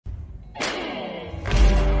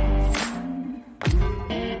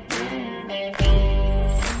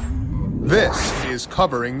This is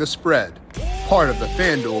Covering the Spread, part of the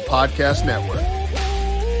FanDuel Podcast Network.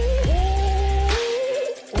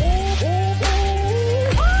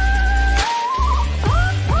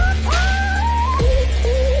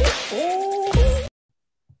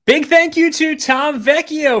 Big thank you to Tom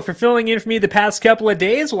Vecchio for filling in for me the past couple of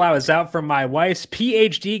days while I was out for my wife's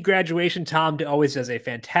PhD graduation. Tom always does a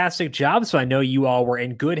fantastic job, so I know you all were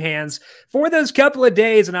in good hands for those couple of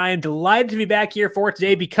days, and I am delighted to be back here for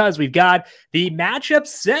today because we've got the matchup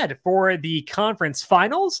set for the conference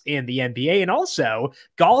finals in the NBA and also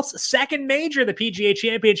golf's second major, the PGA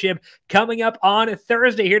Championship, coming up on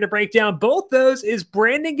Thursday. Here to break down both those is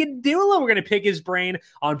Brandon Gdula. We're going to pick his brain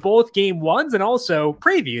on both game ones and also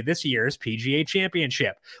preview this year's PGA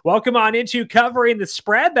Championship. Welcome on into Covering the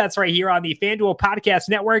Spread. That's right here on the FanDuel Podcast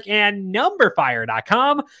Network and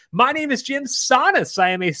numberFire.com. My name is Jim Sonis. I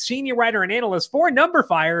am a senior writer and analyst for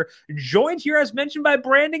numberFire, joined here as mentioned by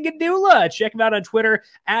Brandon Gdula. Check him out on Twitter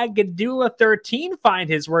at Gdula13. Find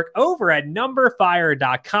his work over at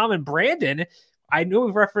numberFire.com. And Brandon, I know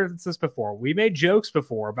we've referenced this before. We made jokes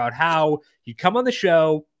before about how you come on the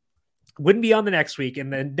show, wouldn't be on the next week,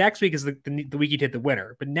 and then next week is the week you'd hit the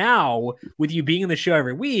winner. But now, with you being in the show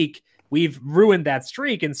every week, we've ruined that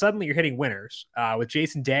streak, and suddenly you're hitting winners. With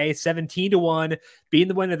Jason Day, 17-1, being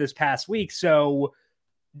the winner this past week. So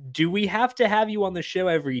do we have to have you on the show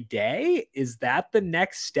every day? Is that the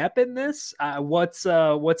next step in this? What's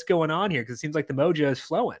going on here? Because it seems like the mojo is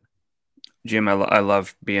flowing. Jim, I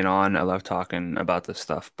love being on. I love talking about this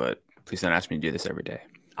stuff, but please don't ask me to do this every day.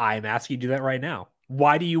 I'm asking you to do that right now.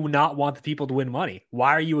 Why do you not want the people to win money?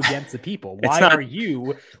 Why are you against the people? Why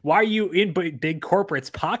are you in big corporate's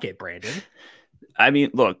pocket, Brandon? I mean,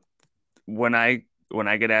 look, when I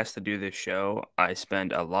get asked to do this show, I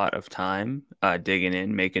spend a lot of time digging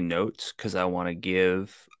in, making notes, because I want to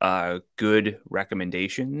give good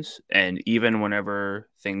recommendations. And even whenever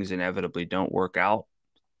things inevitably don't work out,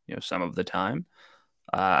 some of the time,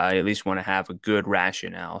 I at least want to have a good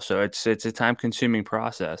rationale. So it's a time-consuming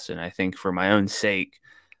process, and I think for my own sake,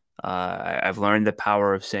 I've learned the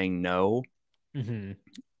power of saying no. Mm-hmm.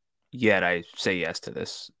 Yet I say yes to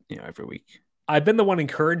this, every week. I've been the one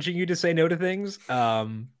encouraging you to say no to things.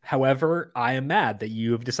 However, I am mad that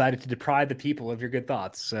you have decided to deprive the people of your good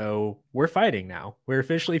thoughts. So we're fighting now. We're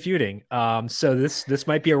officially feuding. So this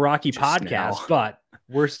might be a rocky podcast, but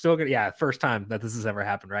we're still going to, first time that this has ever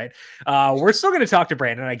happened, right? We're still going to talk to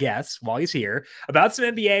Brandon, I guess, while he's here about some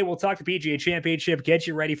NBA. We'll talk to PGA Championship, get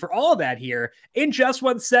you ready for all of that here in just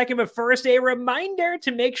 1 second. But first, a reminder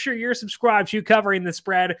to make sure you're subscribed to Covering the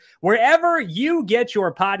Spread wherever you get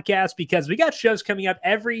your podcast, because we got shows coming up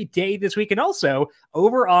every day this week and also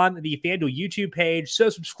over on the FanDuel YouTube page. So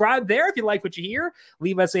subscribe there if you like what you hear.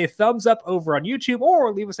 Leave us a thumbs up over on YouTube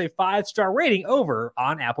or leave us a 5-star rating over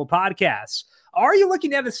on Apple Podcasts. Are you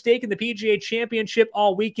looking to have a stake in the PGA Championship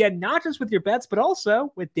all weekend, not just with your bets, but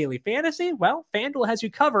also with daily fantasy? Well, FanDuel has you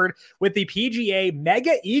covered with the PGA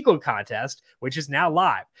Mega Eagle Contest, which is now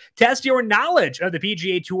live. Test your knowledge of the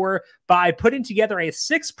PGA Tour by putting together a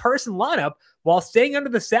 6-person lineup while staying under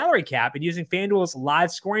the salary cap and using FanDuel's live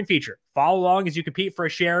scoring feature. Follow along as you compete for a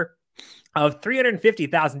share of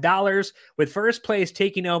 $350,000, with first place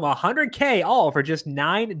taking home $100K, all for just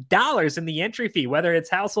 $9 in the entry fee. Whether it's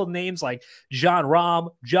household names like Jon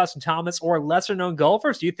Rahm, Justin Thomas, or lesser-known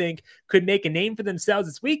golfers you think could make a name for themselves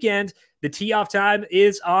this weekend, the tee-off time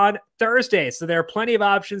is on Thursday, so there are plenty of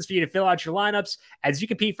options for you to fill out your lineups as you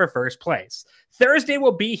compete for first place. Thursday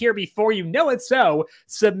will be here before you know it, so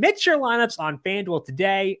submit your lineups on FanDuel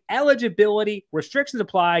today. Eligibility, restrictions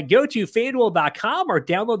apply. Go to FanDuel.com or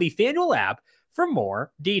download the FanDuel app for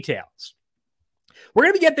more details. We're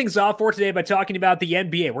going to get things off for today by talking about the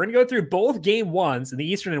NBA. We're going to go through both game ones in the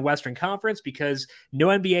Eastern and Western Conference because no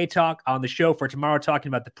NBA talk on the show for tomorrow, talking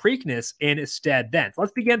about the Preakness instead then. So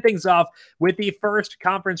let's begin things off with the first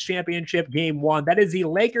conference championship game one. That is the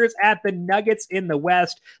Lakers at the Nuggets in the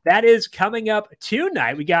West. That is coming up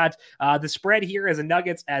tonight. We got the spread here as the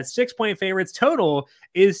Nuggets as 6-point favorites. Total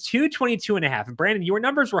is 222.5. And Brandon, your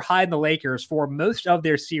numbers were high in the Lakers for most of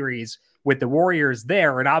their series with the Warriors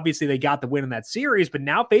there, and obviously they got the win in that series, but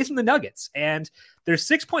now facing the Nuggets, and they're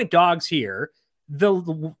 6-point dogs here.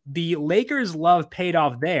 The Lakers' love paid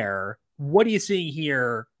off there. What are you seeing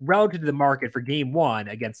here relative to the market for game one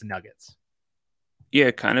against the Nuggets?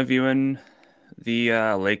 Yeah, kind of viewing the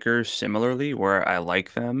Lakers similarly, where I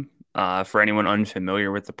like them. For anyone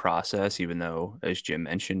unfamiliar with the process, even though, as Jim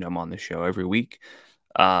mentioned, I'm on the show every week,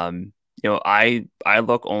 I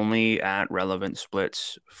look only at relevant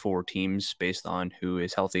splits for teams based on who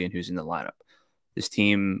is healthy and who's in the lineup.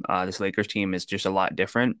 This Lakers team is just a lot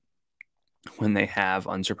different. when they have,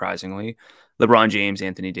 unsurprisingly, LeBron James,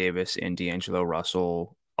 Anthony Davis, and D'Angelo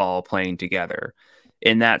Russell all playing together.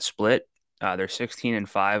 In that split, they're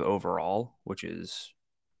 16-5 overall, which is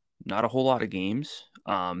not a whole lot of games.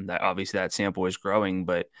 That obviously that sample is growing,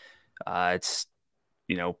 but it's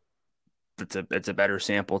it's a better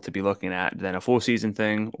sample to be looking at than a full season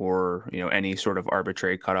thing or any sort of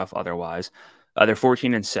arbitrary cutoff otherwise. They're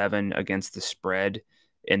 14-7 against the spread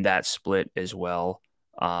in that split as well.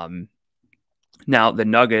 Now the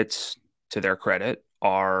Nuggets, to their credit,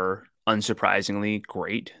 are unsurprisingly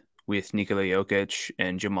great with Nikola Jokic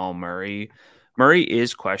and Jamal Murray. Murray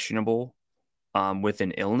is questionable with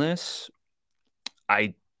an illness.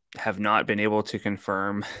 I have not been able to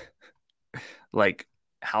confirm like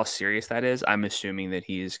how serious that is. I'm assuming that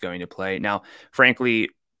he is going to play. Now, frankly,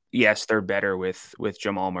 yes, they're better with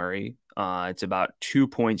Jamal Murray. It's about 2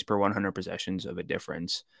 points per 100 possessions of a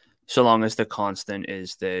difference, so long as the constant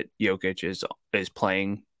is that Jokic is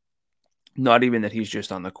playing. Not even that he's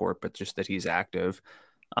just on the court, but just that he's active.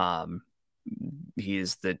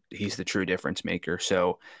 He's the true difference maker.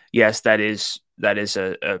 So yes, that is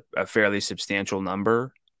a fairly substantial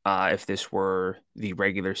number. If this were the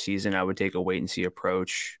regular season, I would take a wait and see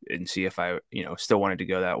approach and see if I still wanted to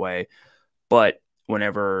go that way. But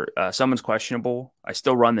whenever someone's questionable, I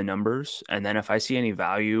still run the numbers, and then if I see any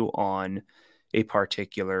value on a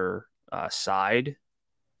particular side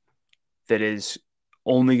that is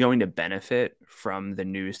only going to benefit from the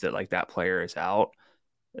news that like that player is out,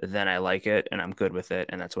 then I like it and I'm good with it.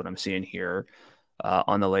 And that's what I'm seeing here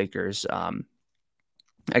on the Lakers.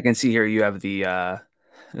 I can see here you have the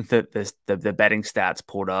betting stats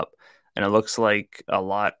pulled up, and it looks like a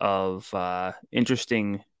lot of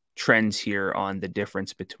interesting trends here on the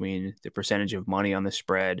difference between the percentage of money on the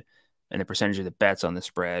spread and the percentage of the bets on the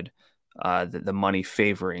spread, the money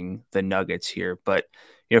favoring the Nuggets here. But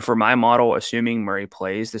for my model, assuming Murray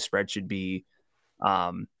plays, the spread should be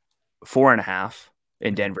 4.5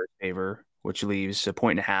 in Denver's favor, which leaves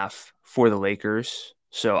 1.5 for the Lakers.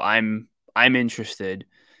 So I'm interested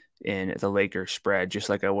in the Lakers spread, just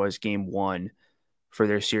like I was game 1 for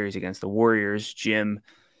their series against the Warriors. Jim,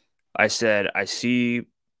 I said I see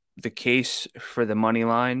the case for the money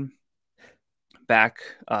line back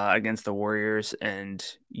against the Warriors, and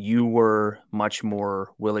you were much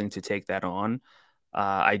more willing to take that on.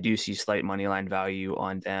 I do see slight money line value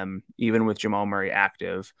on them, even with Jamal Murray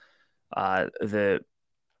active. The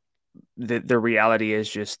reality is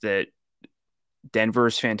just that Denver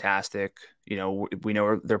is fantastic. We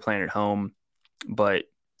know they're playing at home, but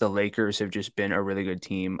the Lakers have just been a really good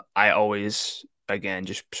team. I always, again,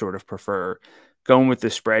 just sort of prefer going with the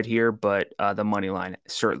spread here, but the money line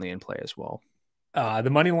is certainly in play as well. The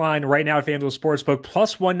money line right now at FanDuel Sportsbook,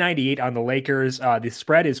 plus 198 on the Lakers. The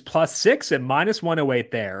spread is +6 and minus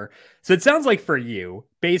 108 there. So it sounds like for you,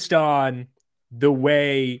 based on the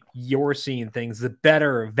way you're seeing things, the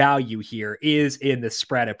better value here is in the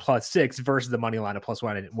spread at +6 versus the money line at plus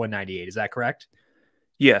 198. Is that correct?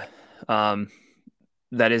 Yeah,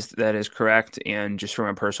 that is correct. And just from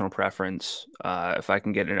a personal preference, if I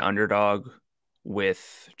can get an underdog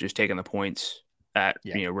with just taking the points at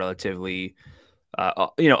relatively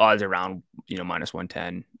odds around minus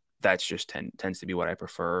 110, that's just tends to be what I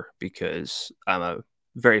prefer, because I'm a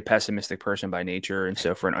very pessimistic person by nature, and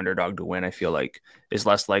so for an underdog to win, I feel like is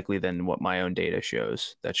less likely than what my own data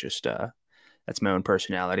shows. That's just that's my own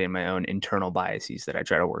personality and my own internal biases that I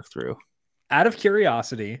try to work through. Out of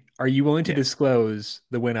curiosity, are you willing to disclose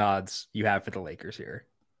the win odds you have for the Lakers here?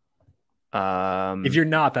 If you're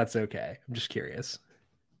not, that's okay. I'm just curious.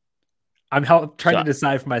 I'm trying to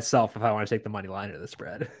decide for myself if I want to take the money line or the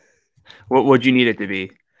spread. What would you need it to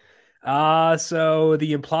be? So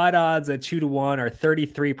the implied odds at 2-1 are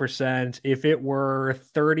 33%. If it were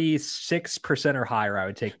 36% or higher, I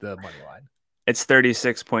would take the money line. It's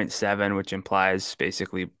 36.7, which implies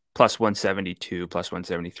basically plus 172, plus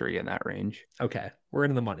 173 in that range. Okay, we're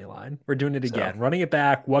in the money line. We're doing it again. Running it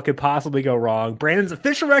back. What could possibly go wrong? Brandon's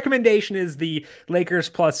official recommendation is the Lakers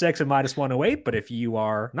 +6 and minus 108. But if you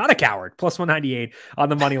are not a coward, plus 198 on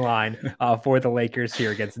the money line for the Lakers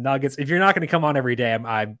here against the Nuggets. If you're not going to come on every day,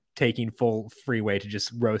 I'm taking full freeway to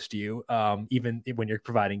just roast you, even when you're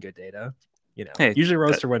providing good data. Hey, usually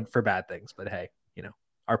roast are for bad things, but hey,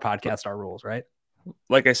 our podcast, our rules, right?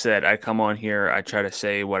 Like I said, I come on here, I try to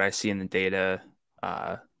say what I see in the data,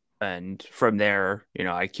 and from there,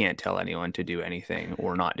 I can't tell anyone to do anything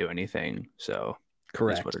or not do anything. So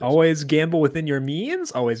Correct. Always gamble within your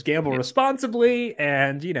means, always gamble responsibly,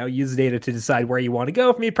 and, use the data to decide where you want to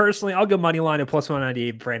go. For me personally, I'll go money line at plus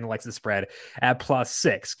 198. Brandon likes the spread at plus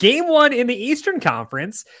 6. Game 1 in the Eastern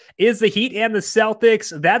Conference is the Heat and the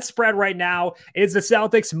Celtics. That spread right now is the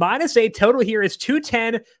Celtics -8. Total here is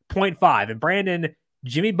 210.5. And Brandon,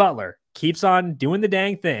 Jimmy Butler keeps on doing the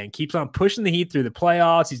dang thing, keeps on pushing the Heat through the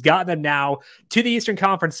playoffs. He's gotten them now to the Eastern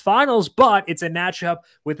Conference Finals, but it's a matchup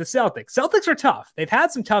with the Celtics. Celtics are tough. They've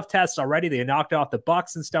had some tough tests already. They knocked off the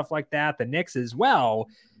Bucks and stuff like that, the Knicks as well.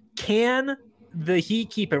 Can the Heat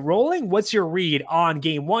keep it rolling? What's your read on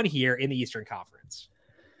game 1 here in the Eastern Conference?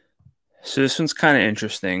 So this one's kind of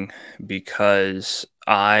interesting because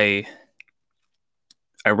I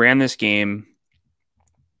ran this game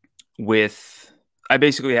I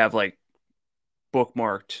basically have like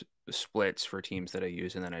bookmarked splits for teams that I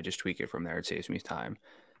use, and then I just tweak it from there. It saves me time.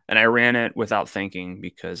 And I ran it without thinking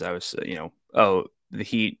because I was, the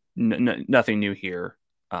Heat, nothing new here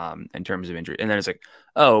in terms of injury. And then it's like,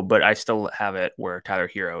 but I still have it where Tyler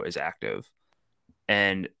Hero is active.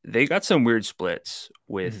 And they got some weird splits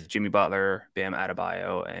with Jimmy Butler, Bam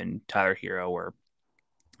Adebayo, and Tyler Hero, where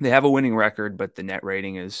they have a winning record, but the net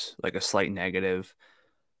rating is like a slight negative.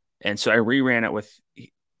 And so I reran it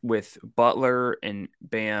with Butler and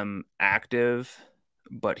Bam active,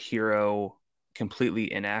 but Hero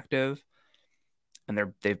completely inactive.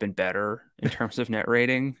 And they've been better in terms of net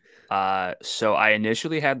rating. So I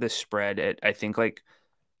initially had this spread at, I think, like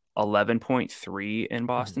 11.3 in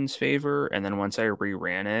Boston's favor. And then once I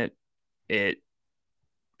reran it, it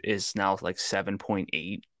is now like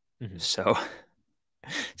 7.8. So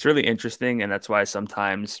it's really interesting. And that's why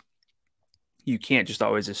sometimes you can't just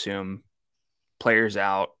always assume players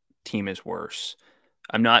out, team is worse.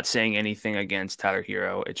 I'm not saying anything against Tyler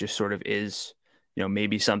Hero. It just sort of is,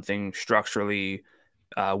 maybe something structurally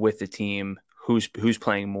with the team, who's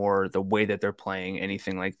playing more, the way that they're playing,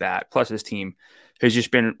 anything like that. Plus his team has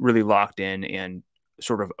just been really locked in and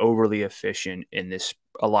sort of overly efficient in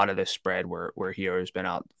a lot of this spread where Hero has been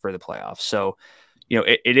out for the playoffs. So,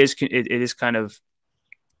 it is kind of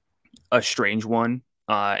a strange one.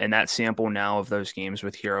 And that sample now of those games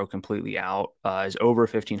with Hero completely out is over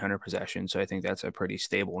 1,500 possessions. So I think that's a pretty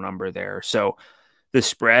stable number there. So the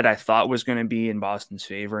spread I thought was going to be in Boston's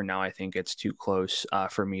favor. Now I think it's too close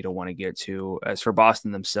for me to want to get to. As for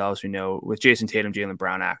Boston themselves, we know with Jason Tatum, Jaylen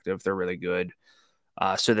Brown active, they're really good.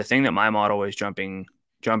 So the thing that my model is jumping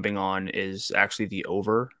on is actually the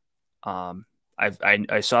over.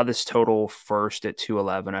 I saw this total first at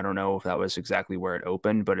 211. I don't know if that was exactly where it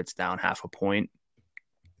opened, but it's down 0.5 point.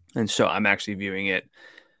 And so I'm actually viewing it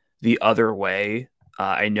the other way.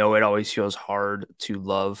 I know it always feels hard to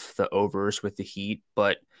love the overs with the Heat,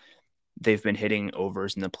 but they've been hitting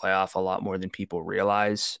overs in the playoff a lot more than people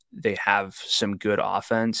realize. They have some good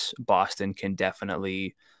offense. Boston can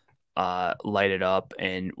definitely light it up.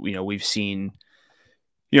 And, we've seen,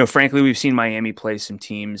 frankly, we've seen Miami play some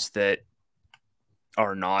teams that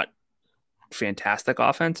are not fantastic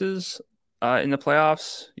offenses in the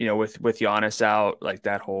playoffs, with Giannis out, like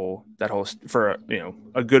that whole for,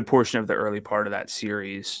 a good portion of the early part of that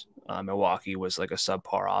series, Milwaukee was like a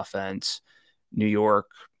subpar offense. New York,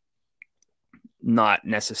 not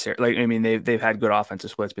necessarily. Like, I mean, they've had good offensive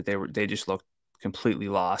splits, but they just looked completely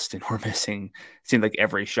lost and were missing. It seemed like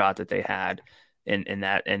every shot that they had in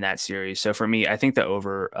that series. So for me, I think the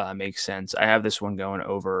over makes sense. I have this one going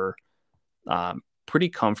over pretty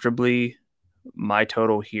comfortably. My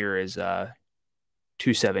total here is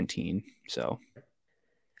 217. So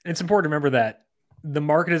it's important to remember that the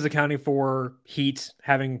market is accounting for Heat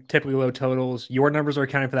having typically low totals. Your numbers are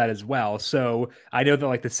accounting for that as well. So I know that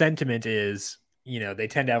like the sentiment is, they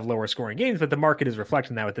tend to have lower scoring games, but the market is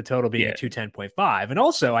reflecting that with the total being at 210.5. And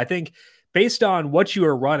also I think based on what you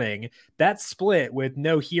are running, that split with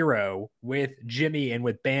no Hero, with Jimmy and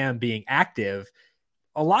with Bam being active,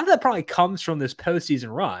 a lot of that probably comes from this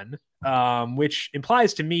postseason run, which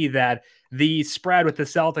implies to me that the spread with the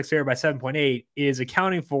Celtics here by 7.8 is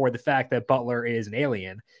accounting for the fact that Butler is an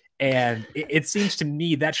alien. And it seems to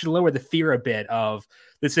me that should lower the fear a bit of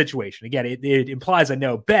the situation. Again, it implies a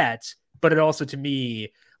no bet, but it also, to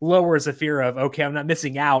me, lowers the fear of, okay, I'm not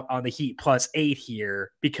missing out on the Heat +8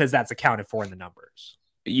 here because that's accounted for in the numbers.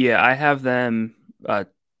 Yeah, I have them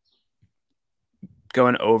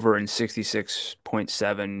going over in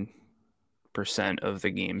 66.7% of the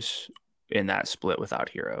games in that split without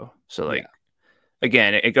Hero. So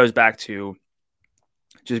again, it goes back to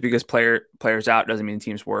just because players out doesn't mean the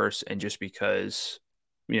team's worse. And just because,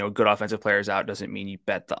 good offensive players out doesn't mean you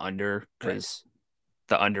bet the under, because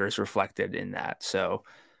the under is reflected in that. So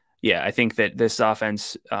Yeah, I think that this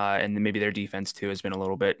offense and maybe their defense too has been a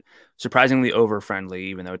little bit surprisingly over-friendly,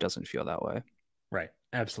 even though it doesn't feel that way. Right.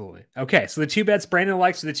 Absolutely. Okay. So the two bets Brandon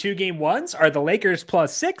likes for the 2-game ones are the Lakers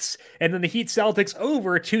 +6 and then the Heat Celtics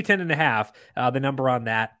over 210.5. The number on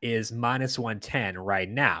that is -110 right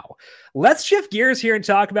now. Let's shift gears here and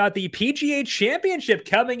talk about the PGA Championship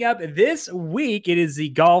coming up this week. It is the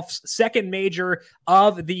golf's second major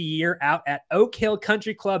of the year out at Oak Hill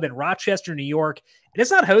Country Club in Rochester, New York. And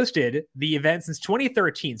it's not hosted the event since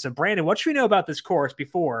 2013. So Brandon, what should we know about this course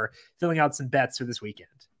before filling out some bets for this weekend?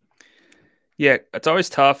 Yeah, it's always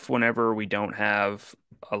tough whenever we don't have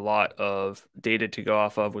a lot of data to go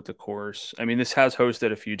off of with the course. I mean, this has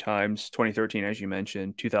hosted a few times, 2013, as you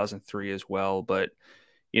mentioned, 2003 as well. But,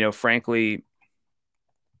 frankly,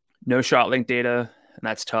 no shot link data, and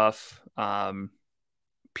that's tough.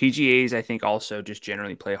 PGAs, I think, also just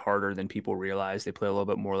generally play harder than people realize. They play a little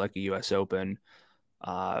bit more like a U.S. Open.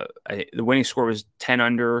 The winning score was 10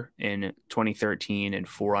 under in 2013 and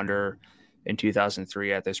 4 under in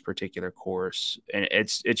 2003 at this particular course. And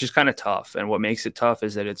it's just kind of tough. And what makes it tough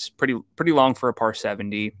is that it's pretty long for a par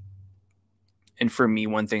 70. And for me,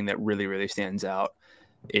 one thing that really, really stands out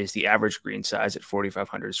is the average green size at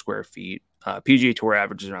 4,500 square feet. PGA Tour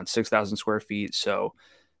averages around 6,000 square feet. So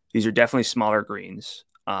these are definitely smaller greens.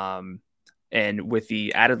 And with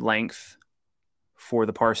the added length for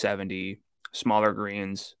the par 70, smaller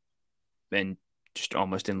greens, and just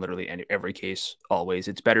almost in literally every case, always,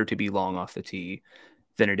 it's better to be long off the tee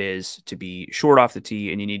than it is to be short off the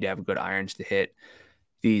tee, and you need to have good irons to hit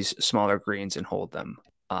these smaller greens and hold them.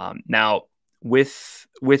 Now, with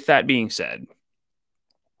that being said,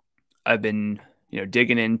 I've been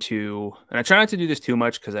digging into, and I try not to do this too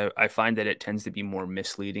much because I find that it tends to be more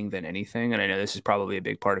misleading than anything. And I know this is probably a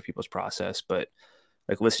big part of people's process, but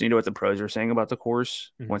like listening to what the pros are saying about the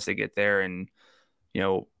course once they get there, and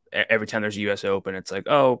every time there's a U.S. Open, it's like,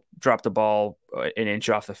 oh, drop the ball an inch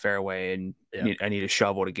off the fairway and I need a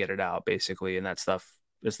shovel to get it out, basically. And that stuff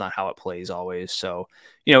is not how it plays always. So,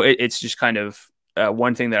 it's just kind of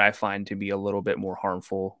one thing that I find to be a little bit more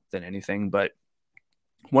harmful than anything. But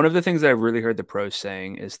one of the things that I've really heard the pros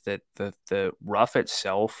saying is that the rough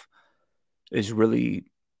itself is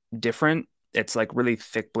really different. It's like really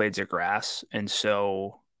thick blades of grass. And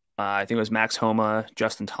so I think it was Max Homa,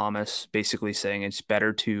 Justin Thomas, basically saying it's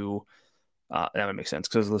better to, that would make sense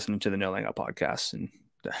because I was listening to the No Laying Up podcast. And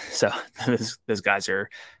so those guys are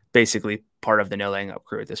basically part of the No Laying Up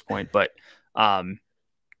crew at this point. But,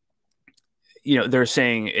 they're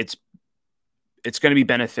saying it's going to be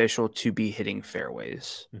beneficial to be hitting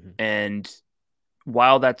fairways. And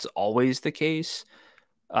while that's always the case,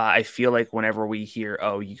 I feel like whenever we hear,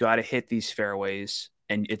 oh, you got to hit these fairways,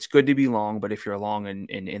 and it's good to be long, but if you're long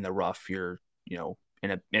in the rough, you're,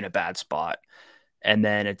 in a bad spot. And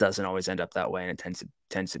then it doesn't always end up that way. And it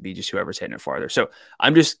tends to be just whoever's hitting it farther. So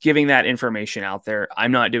I'm just giving that information out there.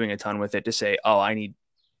 I'm not doing a ton with it to say, oh, I need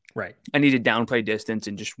to downplay distance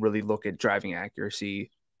and just really look at driving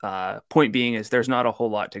accuracy. Point being is there's not a whole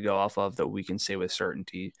lot to go off of that we can say with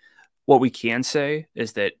certainty. What we can say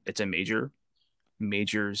is that it's a major.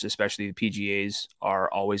 Majors, especially the PGAs,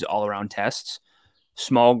 are always all around tests.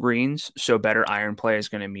 Small greens, so better iron play is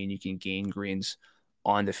going to mean you can gain greens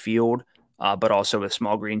on the field, but also with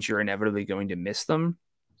small greens, you're inevitably going to miss them.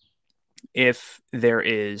 If there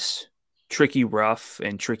is tricky rough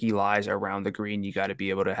and tricky lies around the green, you got to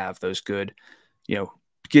be able to have those good,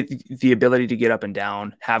 get the ability to get up and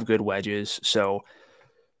down, have good wedges. So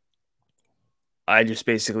I just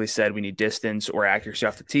basically said we need distance or accuracy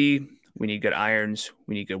off the tee. We need good irons,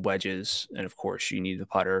 we need good wedges, and of course you need the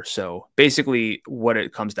putter. So basically what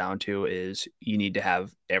it comes down to is you need to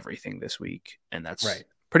have everything this week. And that's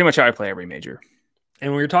pretty much how I play every major.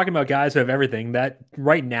 And when you're talking about guys who have everything, that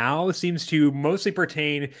right now seems to mostly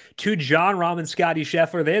pertain to Jon Rahm and Scottie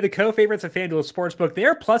Scheffler. They're the co-favorites of FanDuel Sportsbook.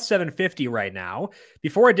 They're plus 750 right now.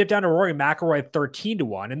 Before I dip down to Rory McIlroy at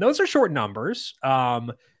 13-1. And those are short numbers.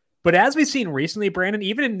 But as we've seen recently, Brandon,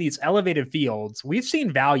 even in these elevated fields, we've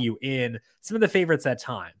seen value in some of the favorites at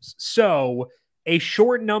times. So a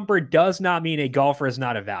short number does not mean a golfer is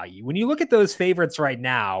not a value. When you look at those favorites right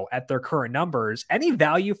now at their current numbers, any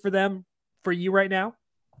value for them for you right now?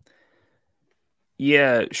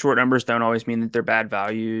 Yeah, short numbers don't always mean that they're bad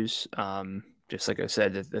values. Just like I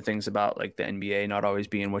said, the things about like the NBA not always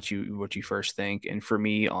being what you first think. And for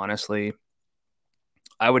me, honestly,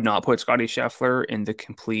 I would not put Scottie Scheffler in the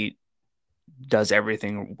complete does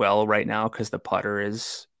everything well right now because the putter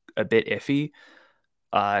is a bit iffy.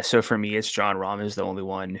 So for me, it's Jon Rahm is the only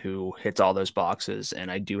one who hits all those boxes.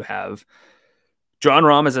 And I do have Jon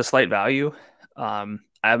Rahm as a slight value.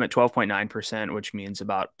 I have him at 12.9%, which means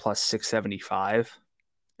about plus 675.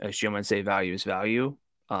 As Jim would say, value is value.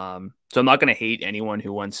 So I'm not going to hate anyone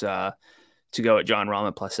who wants to go at Jon Rahm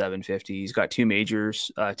at plus 750. He's got 2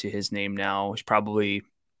 majors to his name now. He's probably,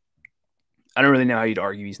 I don't really know how you'd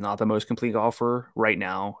argue he's not the most complete golfer right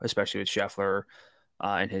now, especially with Scheffler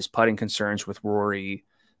and his putting concerns with Rory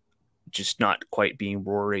just not quite being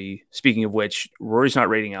Rory. Speaking of which, Rory's not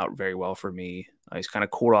rating out very well for me. He's kind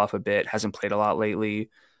of cooled off a bit, hasn't played a lot lately.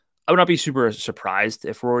 I would not be super surprised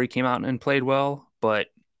if Rory came out and played well, but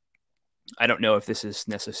I don't know if this is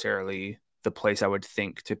necessarily the place I would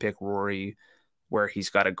think to pick Rory, where he's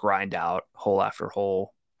got to grind out hole after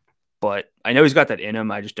hole. But I know he's got that in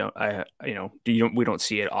him. I just don't. We don't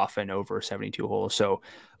see it often over 72 holes. So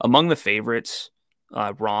among the favorites,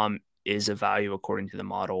 Rahm is a value according to the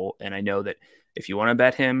model, and I know that if you want to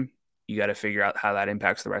bet him, you got to figure out how that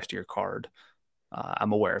impacts the rest of your card.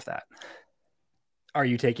 I'm aware of that. Are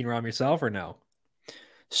you taking Rahm yourself or no?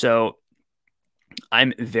 So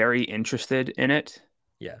I'm very interested in it.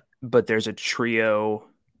 Yeah. But there's a trio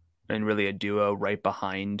and really a duo right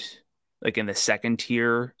behind, like in the second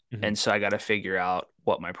tier. Mm-hmm. And so I got to figure out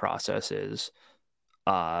what my process is.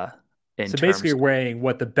 So basically you're weighing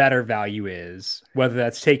what the better value is, whether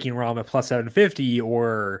that's taking Rahm at plus 750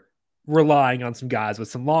 or relying on some guys with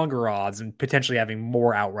some longer odds and potentially having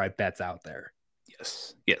more outright bets out there.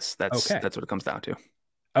 Yes. That's what it comes down to.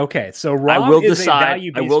 Okay. So Rahm I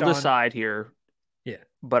will decide here. Yeah.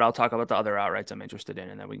 But I'll talk about the other outrights I'm interested in,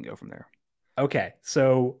 and then we can go from there. Okay.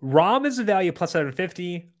 So Rahm is a value plus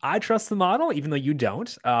 750. I trust the model, even though you don't.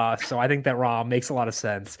 So I think that Rahm makes a lot of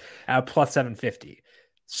sense at plus 750.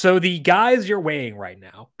 So the guys you're weighing right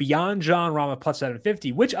now, beyond Jon Rahm at plus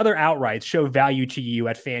 750, which other outrights show value to you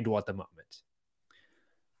at FanDuel at the moment?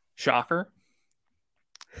 Shocker.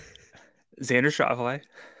 Xander Schauffele.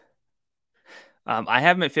 I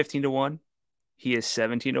have him at 15-1. He is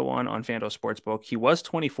 17-1 on FanDuel Sportsbook. He was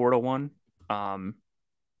 24-1,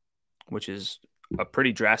 which is a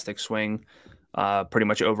pretty drastic swing, pretty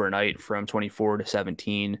much overnight from 24 to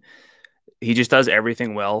 17. He just does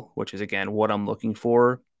everything well, which is, again, what I'm looking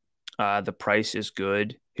for. The price is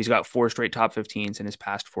good. He's got 4 straight top 15s in his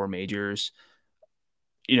past 4 majors.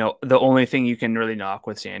 The only thing you can really knock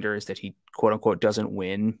with Xander is that he, quote unquote, doesn't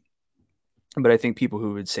win. But I think people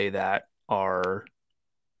who would say that are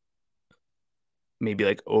maybe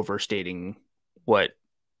like overstating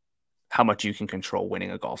how much you can control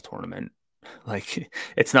winning a golf tournament. Like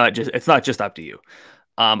it's not just up to you.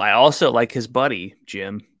 I also like his buddy,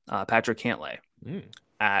 Jim, Patrick Cantlay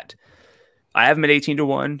I have him at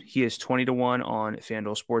 18-1. He is 20-1 on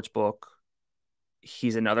FanDuel Sportsbook.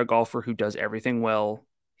 He's another golfer who does everything well.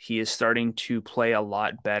 He is starting to play a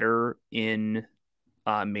lot better in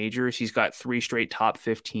majors. He's got 3 straight top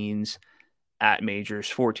 15s at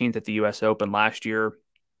majors, 14th at the U.S. Open last year,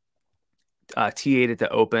 T8 at the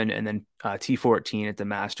Open, and then T14 at the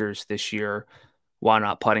Masters this year, while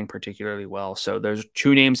not putting particularly well. So there's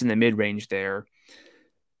 2 names in the mid-range there.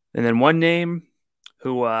 And then one name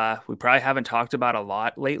who we probably haven't talked about a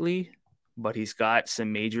lot lately, but he's got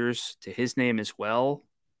some majors to his name as well.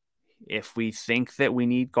 If we think that we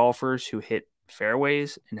need golfers who hit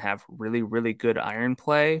fairways and have really, really good iron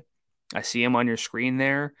play, I see him on your screen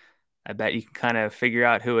there. I bet you can kind of figure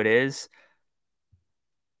out who it is.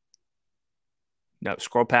 No,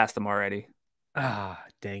 scroll past them already.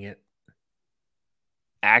 Dang it.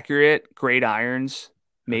 Accurate, great irons,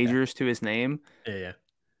 majors to his name. Yeah.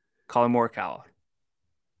 Collin Morikawa.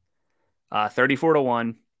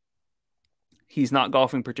 34-1. He's not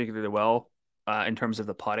golfing particularly well in terms of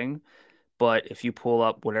the putting, but if you pull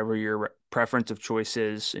up whatever your preference of choice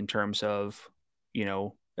is in terms of,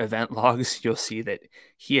 event logs, you'll see that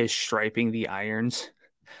he is striping the irons.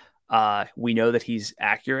 We know that he's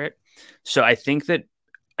accurate. So I think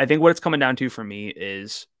what it's coming down to for me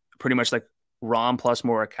is pretty much like Rahm plus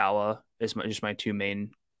Morikawa is just my 2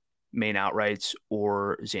 main outrights,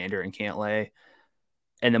 or Xander and Cantlay.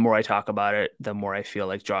 And the more I talk about it, the more I feel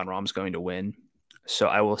like Jon Rahm's going to win. So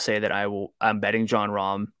I will say that I'm betting Jon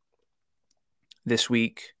Rahm this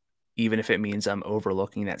week, even if it means I'm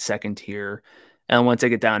overlooking that second tier. And once I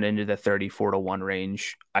get down into the 34-1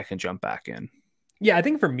 range, I can jump back in. Yeah, I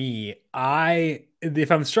think for me,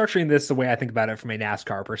 if I'm structuring this the way I think about it from a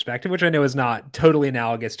NASCAR perspective, which I know is not totally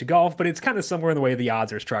analogous to golf, but it's kind of somewhere in the way the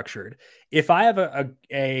odds are structured. If I have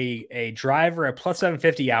a driver at plus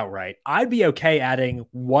 750 outright, I'd be okay adding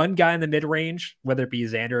one guy in the mid-range, whether it be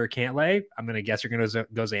Xander or Cantlay. I'm going to guess you're going to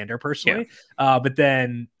go Xander personally. Yeah. But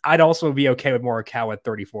then I'd also be okay with Morikawa at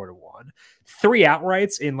 34-1. 3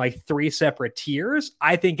 outrights in like 3 separate tiers,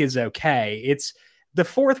 I think is okay. The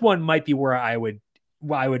fourth one might be where I would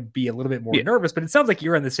I would be a little bit more Yeah. nervous, but it sounds like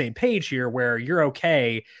you're on the same page here where you're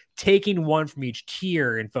okay taking one from each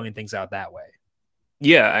tier and filling things out that way.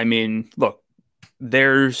 Yeah. I mean, look,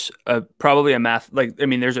 there's probably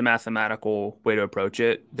there's a mathematical way to approach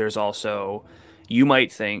it. There's also, you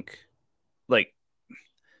might think like,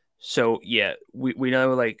 so yeah, we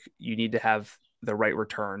know like you need to have the right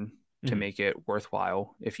return to make it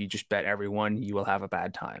worthwhile. If you just bet everyone, you will have a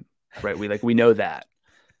bad time, right? We know that.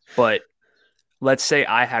 But let's say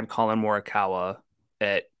I had Colin Morikawa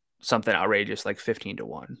at something outrageous like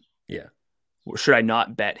 15-1. Yeah. Should I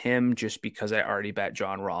not bet him just because I already bet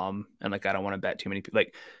Jon Rahm and like I don't want to bet too many people?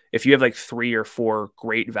 Like if you have like 3 or 4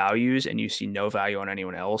 great values and you see no value on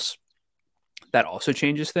anyone else, that also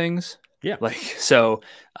changes things. Yeah. Like so,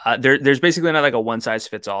 there's basically not like a one size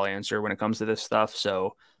fits all answer when it comes to this stuff.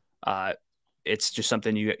 So, it's just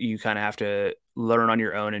something you kind of have to learn on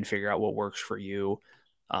your own and figure out what works for you,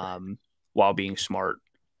 while being smart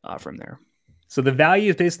from there. So the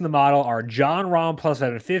values based on the model are Jon Rahm plus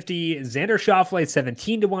 750, Xander Schauffele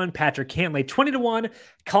 17-1, Patrick Cantlay 20-1,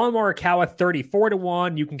 Colin Morikawa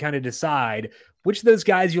 34-1. You can kind of decide which of those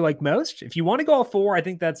guys you like most. If you want to go all 4, I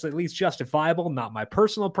think that's at least justifiable. Not my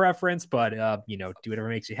personal preference, but do whatever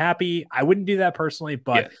makes you happy. I wouldn't do that personally,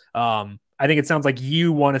 but I think it sounds like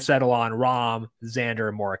you want to settle on Rahm, Xander,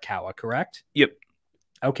 and Morikawa, correct? Yep.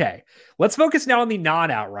 Okay. Let's focus now on the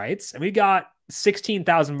non-outrights. And we've got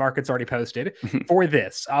 16,000 markets already posted for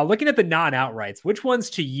this. Looking at the non-outrights, which ones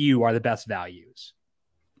to you are the best values?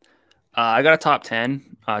 I got a top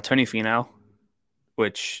 10, Tony Finau,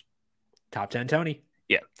 which top 10 Tony.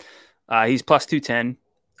 Yeah. He's plus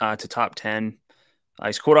 210 to top 10.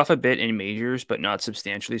 He's cooled off a bit in majors, but not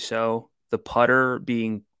substantially so. The putter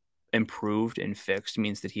being improved and fixed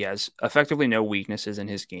means that he has effectively no weaknesses in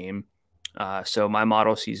his game. So my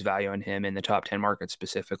model sees value in him in the top 10 market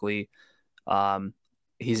specifically.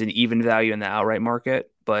 He's an even value in the outright market,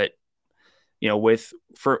 but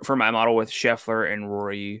for my model with Scheffler and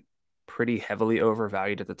Rory pretty heavily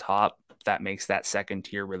overvalued at the top, that makes that second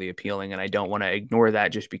tier really appealing. And I don't want to ignore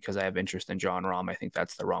that just because I have interest in Jon Rahm. I think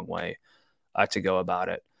that's the wrong way to go about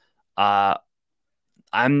it.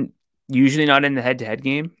 I'm usually not in the head-to-head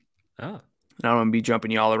game. I don't want to be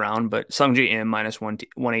jumping you all around, but Sungjae Im minus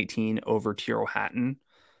 118 over Tyrrell Hatton.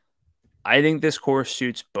 I think this course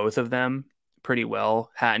suits both of them pretty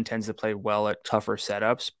well. Hatton tends to play well at tougher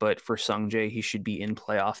setups, but for Sungjae, he should be in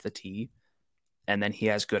play off the tee. And then he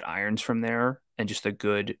has good irons from there and just a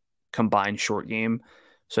good combined short game.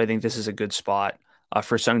 So I think this is a good spot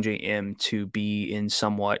for Sungjae Im to be in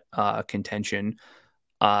somewhat contention.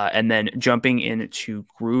 And then jumping into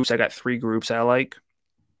groups, I got 3 groups I like.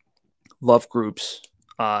 Love groups,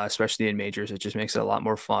 especially in majors. It just makes it a lot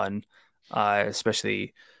more fun,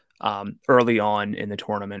 especially early on in the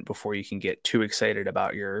tournament before you can get too excited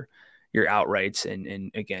about your outrights.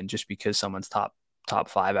 And again, just because someone's top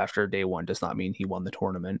 5 after day 1 does not mean he won the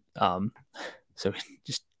tournament. So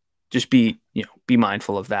just be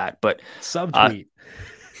mindful of that. But subtweet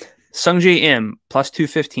Sungjae Im plus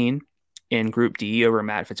 215 in Group D over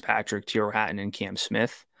Matt Fitzpatrick, Tyrrell Hatton, and Cam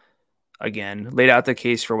Smith. Again, laid out the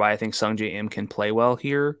case for why I think Sungjae Im can play well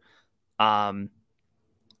here.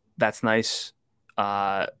 That's nice.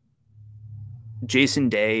 Jason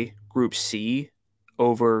Day, Group C,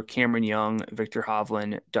 over Cameron Young, Victor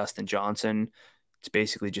Hovland, Dustin Johnson. It's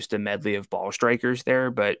basically just a medley of ball strikers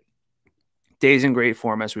there, but Day's in great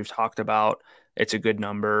form, as we've talked about. It's a good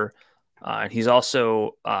number. And he's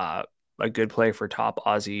also a good play for top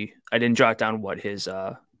Aussie. I didn't jot down what his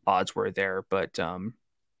odds were there, but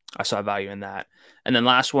I saw value in that. And then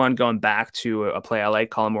last one, going back to a play I like,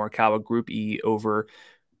 Colin Morikawa, Group E over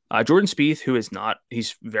Jordan Spieth, who is not,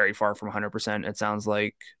 he's very far from 100%. It sounds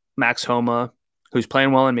like Max Homa, who's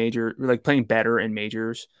playing well in playing better in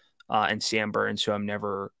majors, and Sam Burns, who I'm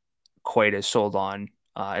never quite as sold on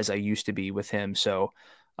as I used to be with him. So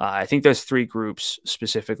I think those 3 groups,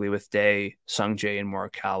 specifically with Day, Sungjae, and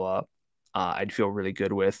Morikawa, I'd feel really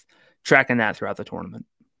good with tracking that throughout the tournament.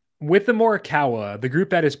 With the Morikawa, the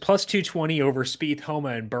group that is plus 220 over Spieth, Homa,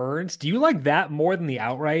 and Burns, do you like that more than the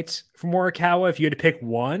outright for Morikawa? If you had to pick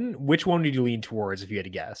one, which one would you lean towards if you had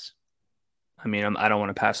to guess? I mean, I don't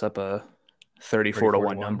want to pass up a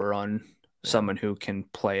 34-1 number on someone who can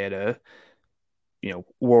play at a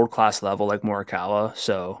world-class level like Morikawa.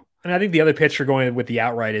 So, and I think the other pitch for going with the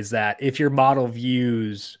outright is that if your model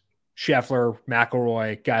views Scheffler,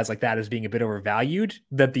 McIlroy, guys like that as being a bit overvalued,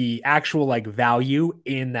 that the actual value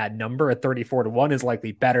in that number at 34-1 is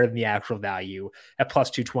likely better than the actual value at plus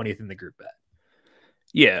 220 in the group bet.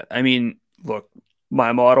 Yeah. I mean, look,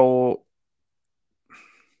 my model,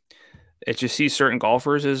 it just sees certain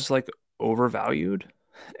golfers as overvalued,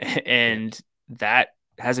 and that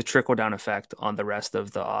has a trickle down effect on the rest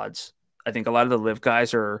of the odds. I think a lot of the live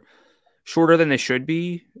guys are shorter than they should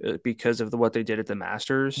be because of what they did at the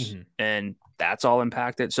Masters, and that's all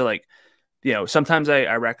impacted. So like, sometimes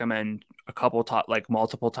I recommend a couple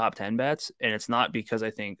multiple top 10 bets, and it's not because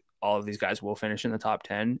I think all of these guys will finish in the top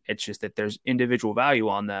 10. It's just that there's individual value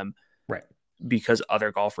on them, right? Because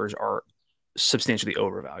other golfers are substantially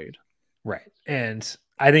overvalued. Right. And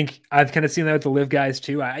I think I've kind of seen that with the live guys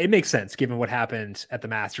too. It makes sense given what happened at the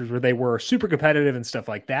Masters where they were super competitive and stuff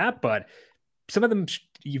like that. But some of them,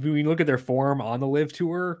 when you look at their form on the live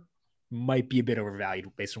tour, might be a bit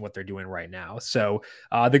overvalued based on what they're doing right now. So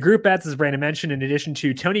the group bets, as Brandon mentioned, in addition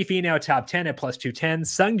to Tony Finau top 10 at plus 210,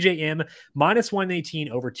 Sung J M minus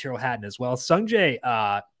 118 over Tyrrell Hatton as well. Sung J,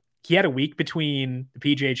 he had a week between the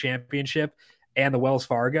PGA Championship and the Wells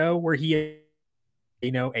Fargo where he,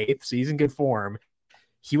 eighth, so he's in good form.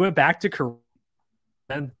 He went back to Korea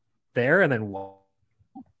there and then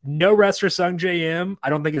no rest for Sung J M. I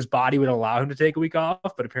don't think his body would allow him to take a week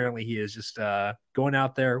off, but apparently he is just going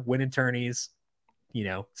out there, winning tourneys,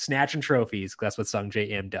 snatching trophies. That's what Sung J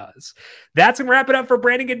M does. That's going to wrap it up for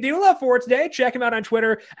Brandon Gdula for today. Check him out on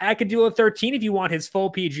Twitter at Gdula13. If you want his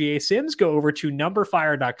full PGA Sims, go over to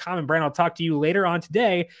numberFire.com. And Brandon, I'll talk to you later on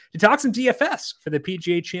today to talk some DFS for the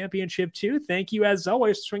PGA Championship too. Thank you as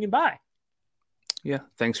always for swinging by. Yeah,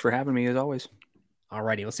 thanks for having me as always.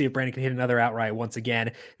 Alrighty, we'll see if Brandon can hit another outright once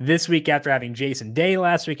again this week after having Jason Day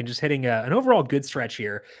last week and just hitting an overall good stretch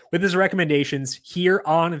here with his recommendations here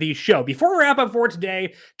on the show. Before we wrap up for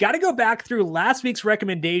today, got to go back through last week's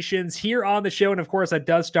recommendations here on the show. And of course, that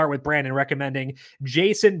does start with Brandon recommending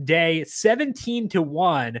Jason Day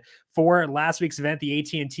 17-1 for last week's event, the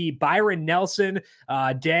AT&T. Byron Nelson,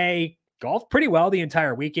 Day golfed pretty well the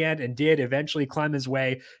entire weekend and did eventually climb his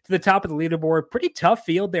way to the top of the leaderboard. Pretty tough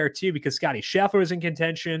field there too, because Scotty Scheffler was in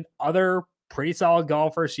contention. Other pretty solid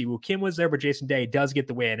golfers. Siwoo Kim was there, but Jason Day does get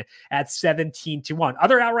the win at 17-1.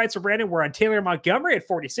 Other outrights for Brandon were on Taylor Montgomery at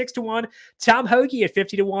 46-1, Tom Hoge at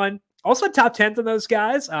 50-1. Also top 10s on those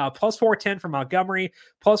guys, plus 410 for Montgomery,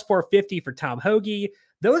 plus 450 for Tom Hoge.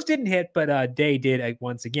 Those didn't hit, but Day did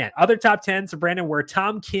once again. Other top 10s for Brandon were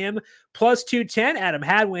Tom Kim, plus 210, Adam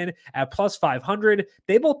Hadwin at plus 500.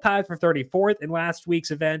 They both tied for 34th in last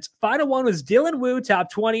week's event. Final one was Dylan Wu,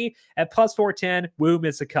 top 20 at plus 410. Wu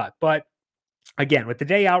missed a cut, but again, with the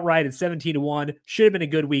Day outright at 17-1, should have been a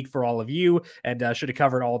good week for all of you and should have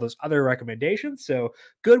covered all those other recommendations. So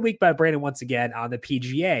good week by Brandon once again on the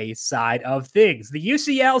PGA side of things. The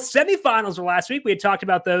UCL semifinals were last week. We had talked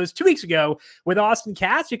about those 2 weeks ago with Austin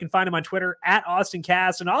Cass. You can find him on Twitter at Austin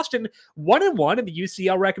Cass. And Austin 1-1 in the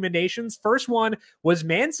UCL recommendations. First one was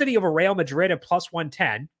Man City over Real Madrid at plus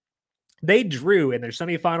 110. They drew in their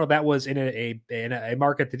semifinal. That was in a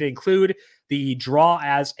market that did include the draw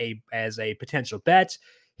as a potential bet.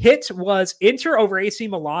 Hit was Inter over AC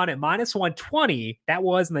Milan at minus 120. That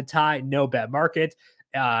was in the tie no bet market.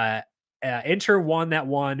 Inter won that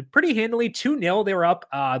one pretty handily, 2-0. They were up.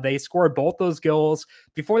 They scored both those goals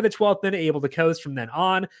before the 12th minute, able to coast from then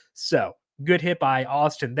on. So good hit by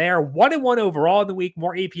Austin there. 1-1 overall in the week.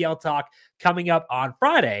 More APL talk coming up on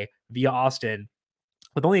Friday via Austin,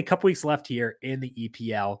 with only a couple weeks left here in the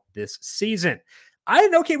EPL this season. I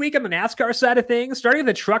had an okay week on the NASCAR side of things. Starting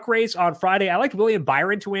the truck race on Friday, I liked William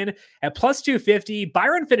Byron to win at plus 250.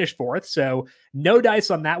 Byron finished fourth, so no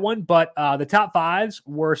dice on that one. But the top fives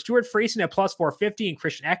were Stuart Friesen at plus 450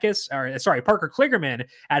 and Parker Kligerman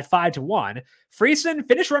at 5-1. Friesen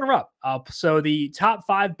finished runner-up. So the top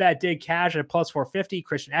five bet did cash at plus 450.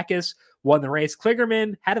 Christian Eckes won the race.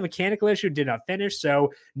 Kligerman had a mechanical issue, did not finish,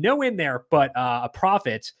 so no win there, but a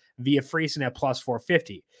profit via Friesen at plus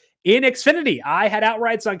 450. In Xfinity, I had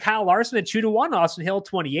outrights on Kyle Larson at 2-1, Austin Hill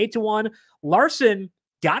 28-1. Larson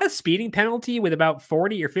got a speeding penalty with about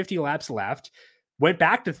 40 or 50 laps left, went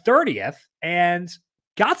back to 30th, and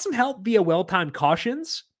got some help via well-timed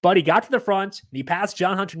cautions, but he got to the front, and he passed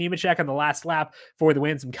John Hunter Nemechek on the last lap for the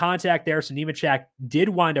win. Some contact there, so Nemechek did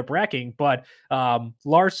wind up wrecking, but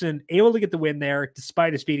Larson able to get the win there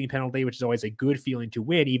despite a speeding penalty, which is always a good feeling to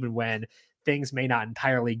win, even when things may not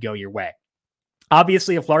entirely go your way.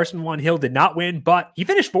 Obviously, if Larson won, Hill did not win, but he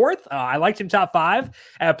finished fourth. I liked him top five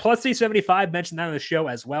at plus 375. Mentioned that on the show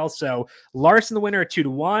as well. So Larson, the winner at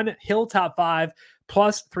 2-1. Hill top five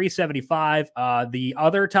plus 375. The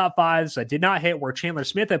other top fives that did not hit were Chandler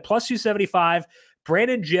Smith at plus 275,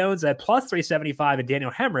 Brandon Jones at plus 375, and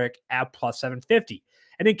Daniel Hemrick at plus 750.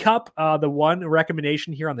 And in Cup, the one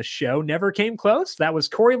recommendation here on the show never came close. That was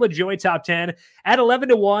Corey LaJoie top 10 at 11-1.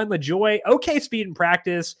 LaJoie, okay speed in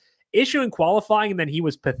practice. issue in qualifying, and then he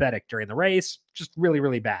was pathetic during the race. Just really,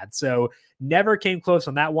 really bad. So never came close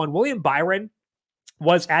on that one. William Byron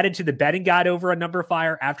was added to the betting guide over on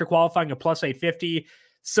numberFire after qualifying a plus 850.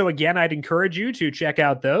 So again, I'd encourage you to check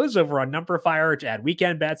out those over on numberFire to add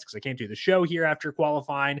weekend bets, because I can't do the show here after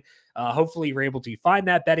qualifying. Hopefully you're able to find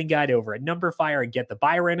that betting guide over at numberFire and get the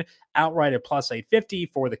Byron outright at plus 850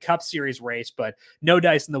 for the Cup Series race, but no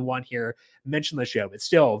dice in the one here. Mention the show, but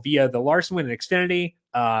still via the Larson win in Xfinity,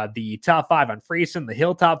 the top 5 on Friesen, the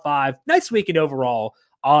Hill top 5. Nice weekend overall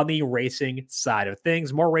on the racing side of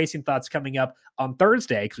things. More racing thoughts coming up on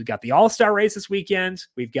Thursday, because we've got the All-Star race this weekend.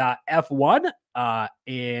 We've got F1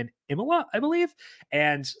 in Imola, I believe.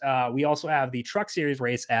 And we also have the Truck Series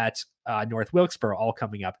race at North Wilkesboro all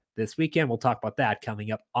coming up this weekend. We'll talk about that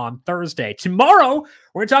coming up on Thursday. Tomorrow,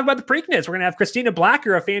 we're going to talk about the Preakness. We're going to have Christina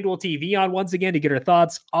Blacker of FanDuel TV on once again to get her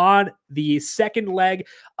thoughts on the second leg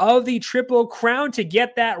of the Triple Crown. To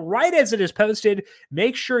get that right as it is posted,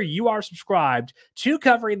 make sure you are subscribed to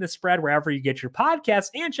Covering the Spread wherever you get your podcasts,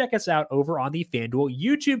 and check us out over on the FanDuel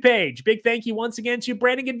YouTube page. Big thank you once again to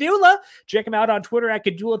Brandon Gdula. Check him out on Twitter at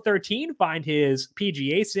Gdula13. Find his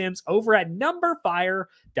PGA Sims over at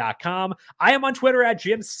numberFire.com. I am on Twitter at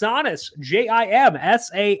Jim Sannes, JimSannes.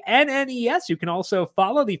 You can also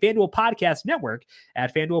follow the FanDuel Podcast Network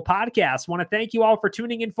at FanDuel Podcast. Want to thank you all for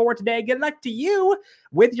tuning in for today. Good luck to you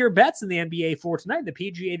with your bets in the NBA for tonight, the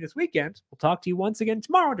PGA this weekend. We'll talk to you once again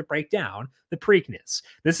tomorrow to break down the Preakness.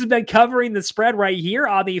 This has been Covering the Spread right here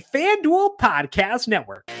on the FanDuel Podcast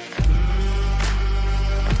Network.